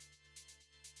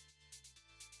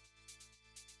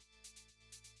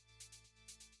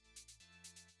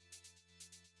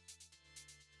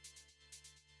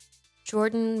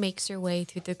Jordan makes her way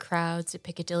through the crowds at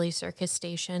Piccadilly Circus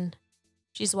Station.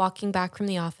 She's walking back from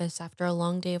the office after a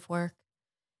long day of work,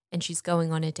 and she's going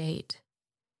on a date.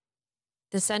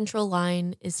 The central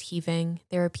line is heaving,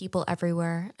 there are people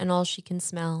everywhere, and all she can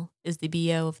smell is the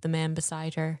BO of the man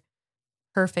beside her.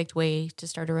 Perfect way to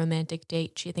start a romantic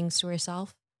date, she thinks to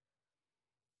herself.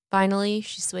 Finally,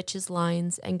 she switches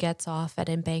lines and gets off at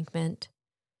Embankment.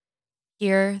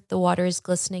 Here, the water is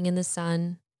glistening in the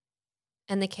sun,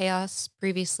 and the chaos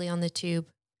previously on the tube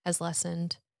has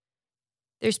lessened.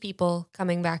 There's people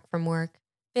coming back from work,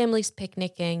 families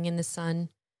picnicking in the sun,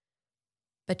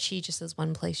 but she just has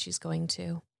one place she's going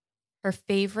to. Her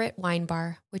favorite wine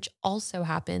bar, which also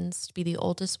happens to be the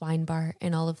oldest wine bar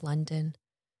in all of London,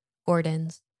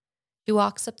 Gordon's. She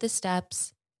walks up the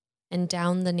steps and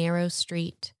down the narrow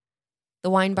street. The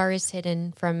wine bar is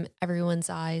hidden from everyone's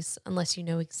eyes unless you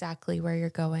know exactly where you're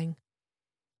going.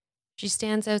 She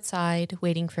stands outside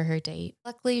waiting for her date.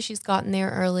 Luckily, she's gotten there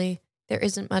early. There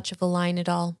isn't much of a line at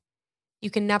all.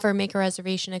 You can never make a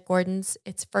reservation at Gordon's.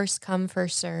 It's first come,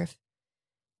 first serve.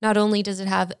 Not only does it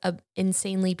have an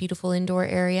insanely beautiful indoor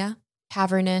area,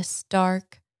 cavernous,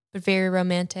 dark, but very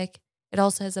romantic, it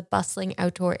also has a bustling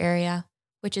outdoor area,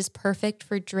 which is perfect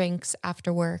for drinks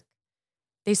after work.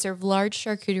 They serve large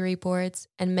charcuterie boards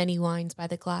and many wines by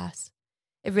the glass.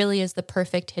 It really is the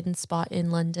perfect hidden spot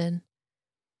in London.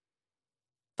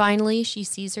 Finally, she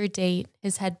sees her date,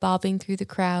 his head bobbing through the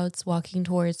crowds, walking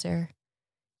towards her.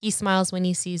 He smiles when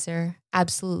he sees her,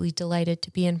 absolutely delighted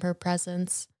to be in her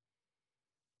presence.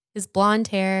 His blonde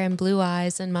hair and blue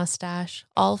eyes and mustache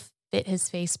all fit his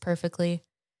face perfectly,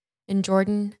 and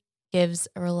Jordan gives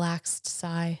a relaxed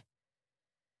sigh.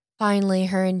 Finally,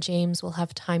 her and James will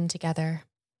have time together.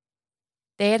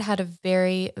 They had had a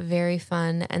very, very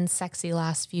fun and sexy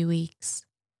last few weeks,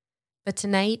 but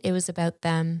tonight it was about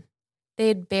them. They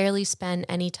had barely spent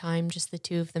any time, just the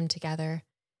two of them together,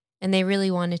 and they really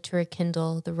wanted to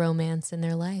rekindle the romance in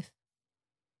their life.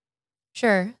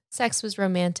 Sure, sex was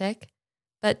romantic,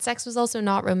 but sex was also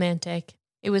not romantic.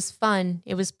 It was fun,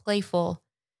 it was playful,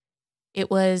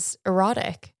 it was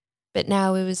erotic, but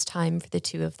now it was time for the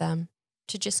two of them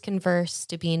to just converse,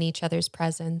 to be in each other's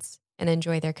presence, and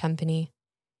enjoy their company.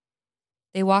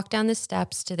 They walk down the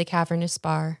steps to the cavernous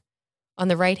bar. On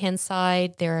the right-hand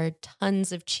side, there are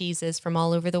tons of cheeses from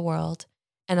all over the world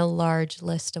and a large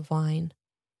list of wine.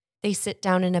 They sit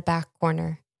down in a back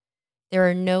corner. There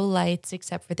are no lights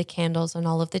except for the candles on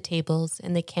all of the tables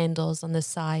and the candles on the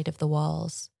side of the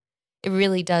walls. It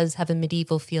really does have a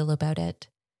medieval feel about it.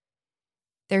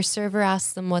 Their server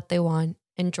asks them what they want,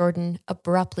 and Jordan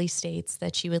abruptly states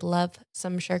that she would love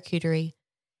some charcuterie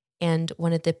and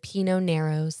one of the Pinot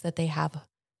Neros that they have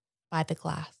by the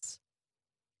glass.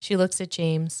 She looks at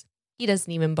James. He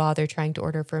doesn't even bother trying to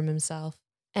order for himself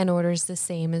and orders the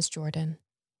same as Jordan.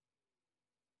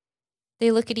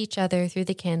 They look at each other through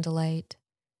the candlelight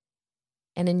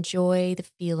and enjoy the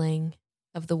feeling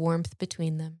of the warmth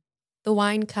between them. The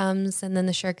wine comes and then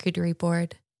the charcuterie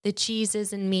board. The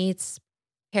cheeses and meats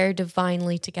pair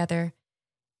divinely together,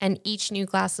 and each new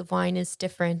glass of wine is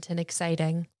different and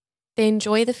exciting. They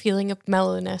enjoy the feeling of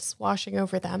mellowness washing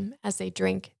over them as they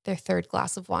drink their third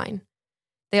glass of wine.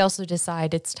 They also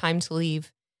decide it's time to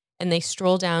leave, and they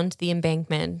stroll down to the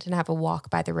embankment and have a walk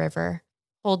by the river,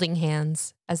 holding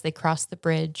hands as they cross the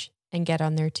bridge and get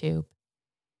on their tube.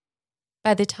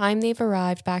 By the time they've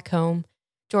arrived back home,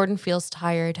 Jordan feels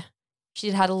tired.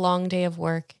 She'd had a long day of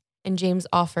work, and James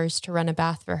offers to run a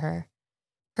bath for her.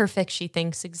 Perfect, she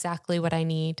thinks, exactly what I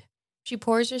need. She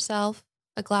pours herself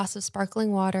a glass of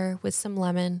sparkling water with some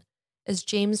lemon as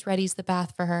James readies the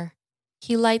bath for her.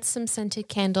 He lights some scented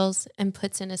candles and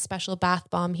puts in a special bath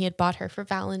bomb he had bought her for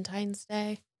Valentine's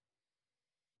Day.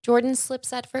 Jordan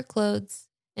slips out of her clothes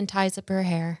and ties up her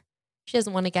hair. She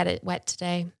doesn't want to get it wet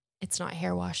today. It's not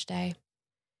hair wash day.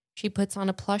 She puts on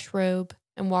a plush robe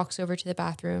and walks over to the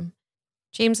bathroom.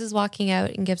 James is walking out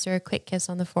and gives her a quick kiss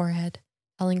on the forehead,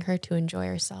 telling her to enjoy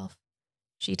herself.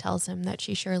 She tells him that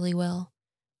she surely will.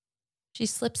 She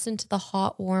slips into the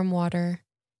hot, warm water.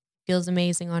 It feels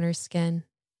amazing on her skin,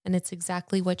 and it's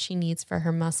exactly what she needs for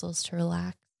her muscles to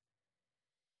relax.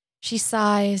 She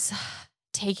sighs,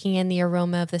 taking in the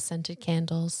aroma of the scented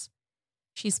candles.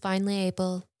 She's finally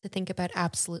able to think about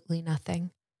absolutely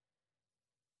nothing.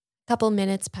 A couple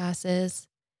minutes passes,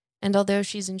 and although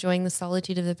she's enjoying the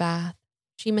solitude of the bath,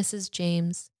 she misses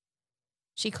James.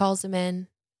 She calls him in,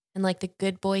 and like the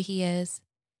good boy he is,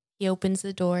 he opens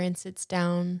the door and sits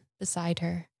down beside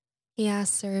her. He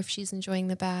asks her if she's enjoying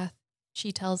the bath.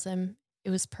 She tells him it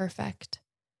was perfect,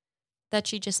 that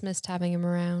she just missed having him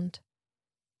around.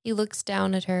 He looks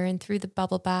down at her, and through the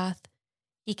bubble bath,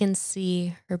 He can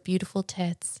see her beautiful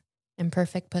tits and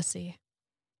perfect pussy.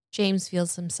 James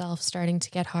feels himself starting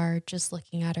to get hard just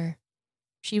looking at her.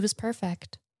 She was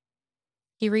perfect.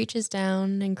 He reaches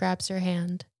down and grabs her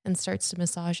hand and starts to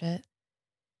massage it.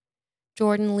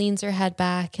 Jordan leans her head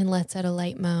back and lets out a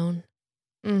light moan.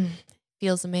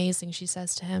 Feels amazing, she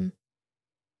says to him.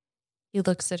 He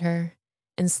looks at her,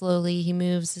 and slowly he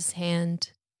moves his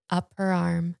hand up her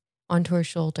arm onto her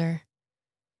shoulder.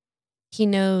 He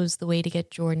knows the way to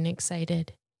get Jordan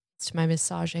excited is by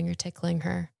massaging or tickling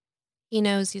her. He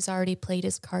knows he's already played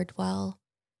his card well.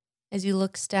 As he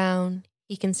looks down,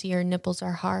 he can see her nipples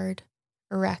are hard,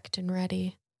 erect and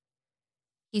ready.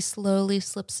 He slowly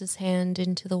slips his hand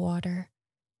into the water.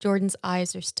 Jordan's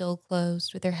eyes are still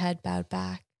closed with her head bowed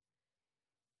back,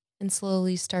 and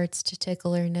slowly starts to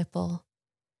tickle her nipple.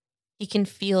 He can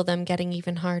feel them getting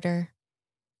even harder,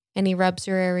 and he rubs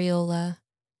her areola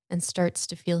and starts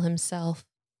to feel himself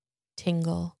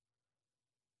tingle.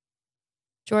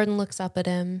 Jordan looks up at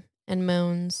him and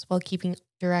moans while keeping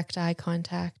direct eye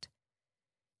contact.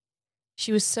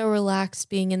 She was so relaxed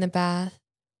being in the bath,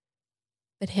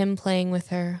 but him playing with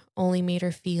her only made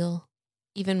her feel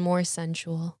even more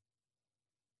sensual.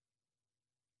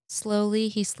 Slowly,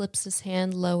 he slips his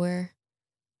hand lower,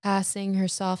 passing her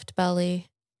soft belly,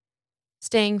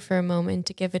 staying for a moment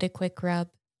to give it a quick rub.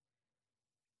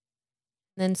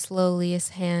 Then slowly his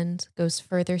hand goes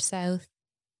further south,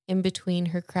 in between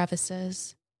her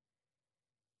crevices.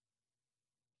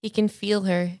 He can feel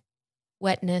her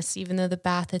wetness even though the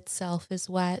bath itself is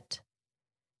wet.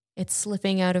 It's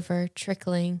slipping out of her,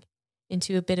 trickling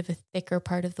into a bit of a thicker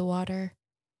part of the water.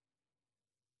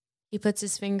 He puts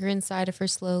his finger inside of her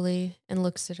slowly and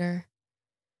looks at her.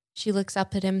 She looks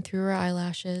up at him through her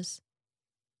eyelashes,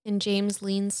 and James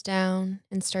leans down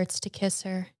and starts to kiss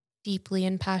her, deeply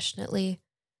and passionately.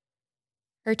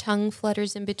 Her tongue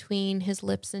flutters in between his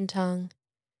lips and tongue,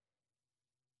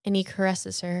 and he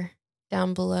caresses her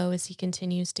down below as he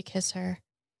continues to kiss her.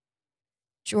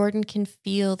 Jordan can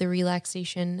feel the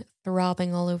relaxation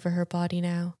throbbing all over her body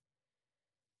now.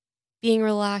 Being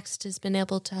relaxed has been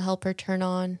able to help her turn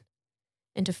on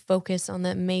and to focus on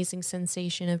the amazing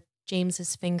sensation of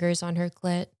James's fingers on her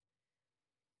clit.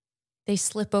 They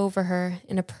slip over her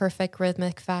in a perfect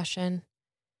rhythmic fashion.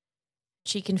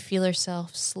 She can feel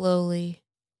herself slowly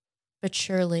but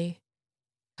surely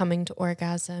coming to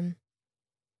orgasm.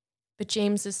 But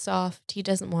James is soft. He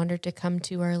doesn't want her to come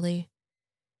too early.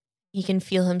 He can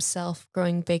feel himself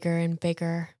growing bigger and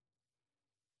bigger.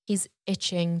 He's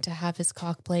itching to have his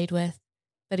cock played with,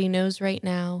 but he knows right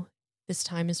now this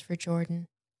time is for Jordan.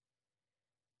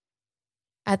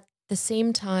 At the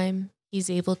same time, he's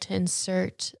able to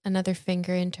insert another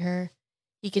finger into her.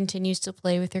 He continues to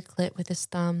play with her clit with his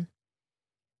thumb.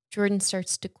 Jordan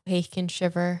starts to quake and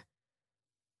shiver,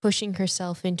 pushing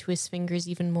herself into his fingers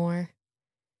even more.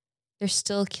 They're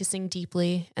still kissing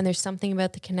deeply, and there's something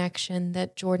about the connection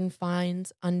that Jordan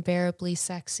finds unbearably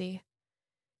sexy.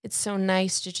 It's so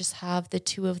nice to just have the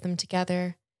two of them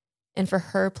together, and for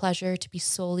her pleasure to be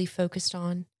solely focused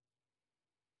on.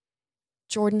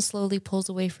 Jordan slowly pulls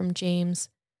away from James,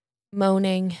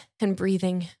 moaning and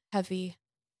breathing heavy.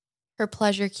 Her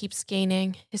pleasure keeps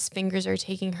gaining. His fingers are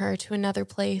taking her to another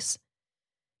place.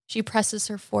 She presses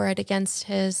her forehead against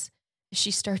his as she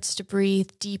starts to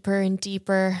breathe deeper and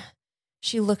deeper.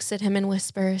 She looks at him and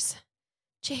whispers,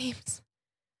 "James,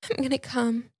 I'm gonna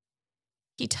come."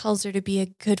 He tells her to be a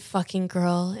good fucking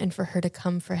girl and for her to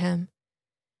come for him.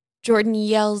 Jordan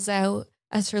yells out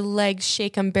as her legs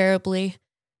shake unbearably.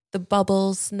 The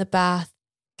bubbles in the bath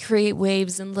create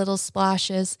waves and little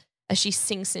splashes as she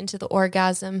sinks into the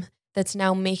orgasm that's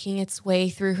now making its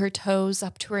way through her toes,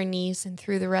 up to her knees, and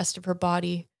through the rest of her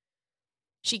body.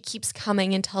 She keeps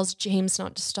coming and tells James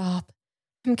not to stop.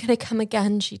 "I'm gonna come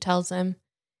again," she tells him.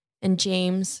 And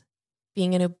James,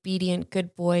 being an obedient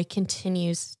good boy,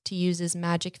 continues to use his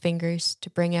magic fingers to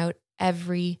bring out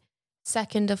every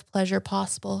second of pleasure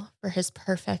possible for his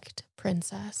perfect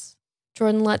princess.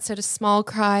 Jordan lets out a small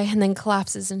cry and then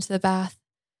collapses into the bath,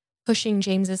 pushing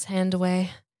James's hand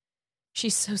away.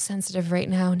 She's so sensitive right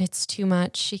now, and it's too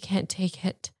much. She can't take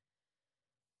it.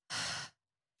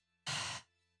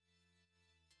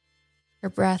 Her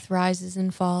breath rises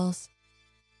and falls,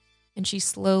 and she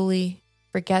slowly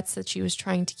forgets that she was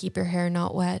trying to keep her hair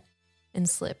not wet and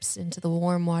slips into the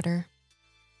warm water.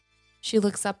 She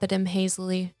looks up at him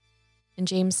hazily, and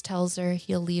James tells her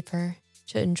he'll leave her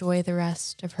to enjoy the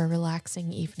rest of her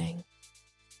relaxing evening.